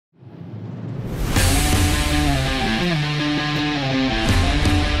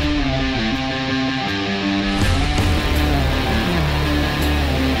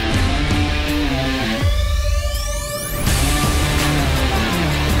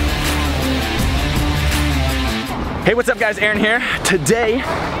Hey, what's up guys, Aaron here. Today,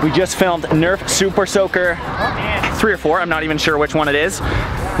 we just filmed Nerf Super Soaker 3 or 4, I'm not even sure which one it is.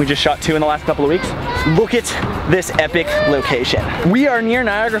 We just shot 2 in the last couple of weeks. Look at this epic location. We are near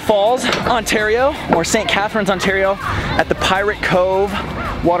Niagara Falls, Ontario, or St. Catharines, Ontario, at the Pirate Cove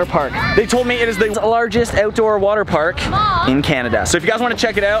Water Park. They told me it is the largest outdoor water park in Canada. So if you guys want to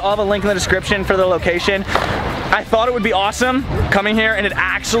check it out, I'll have a link in the description for the location. I thought it would be awesome coming here, and it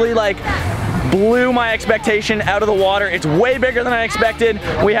actually blew my expectation out of the water. It's way bigger than I expected.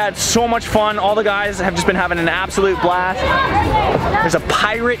 We had so much fun. All the guys have just been having an absolute blast. There's a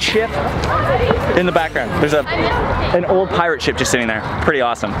pirate ship in the background. There's an old pirate ship just sitting there. Pretty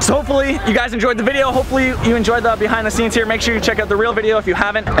awesome. So hopefully you guys enjoyed the video. Hopefully you enjoyed the behind the scenes here. Make sure you check out the real video if you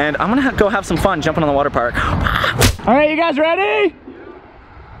haven't. And I'm gonna go have some fun jumping on the water park. All right, you guys ready?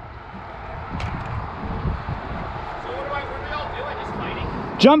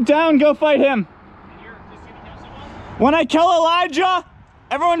 Jump down, go fight him. When I kill Elijah,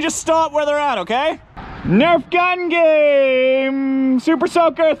 everyone just stop where they're at, okay? Nerf gun game! Super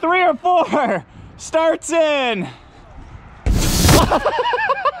Soaker 3 or 4 starts in.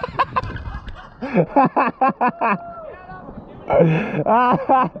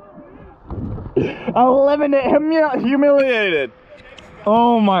 I'm humiliated.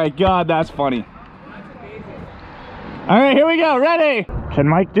 Oh my God, that's funny. All right, here we go, ready? Can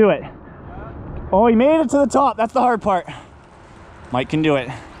Mike do it? Oh, he made it to the top. That's the hard part. Mike can do it.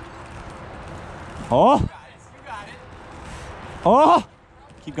 Oh. You got it. Oh.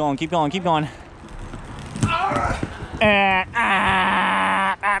 Keep going, keep going, keep going.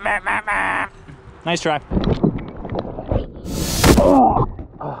 Nice try. Oh.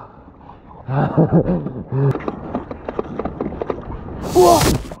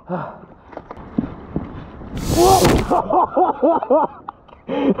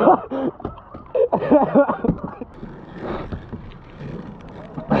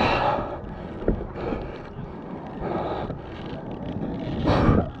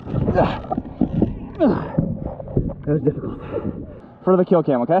 That was difficult. For the kill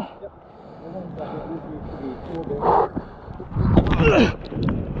cam, okay?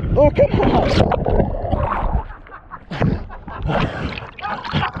 Oh, come on!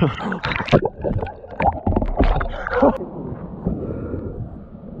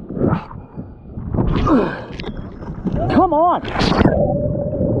 Come on!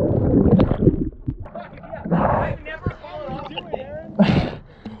 I've never fallen off to it, Aaron.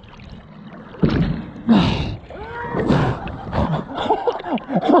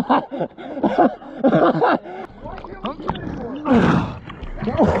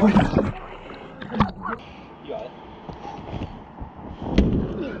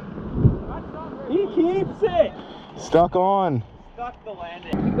 He keeps it! Stuck on. Stuck the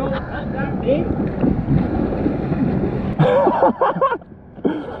landing. Go, that's me.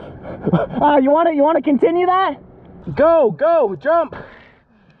 You want to continue that? Go, jump.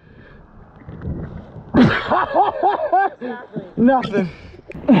 Nothing.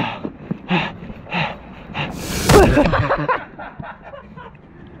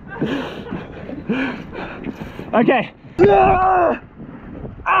 Okay. Well,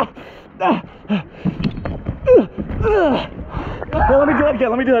 let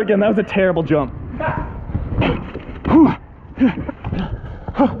me do that again. That was a terrible jump.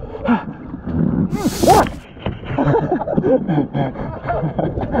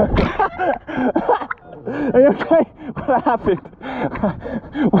 Are you okay? What happened?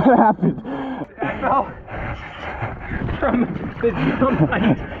 What happened? I fell from the jump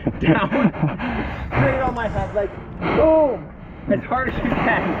height down, straight on my head, boom, as hard as you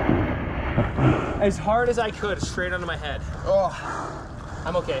can. As hard as I could, straight onto my head. Oh,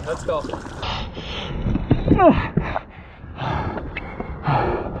 I'm okay. Let's go.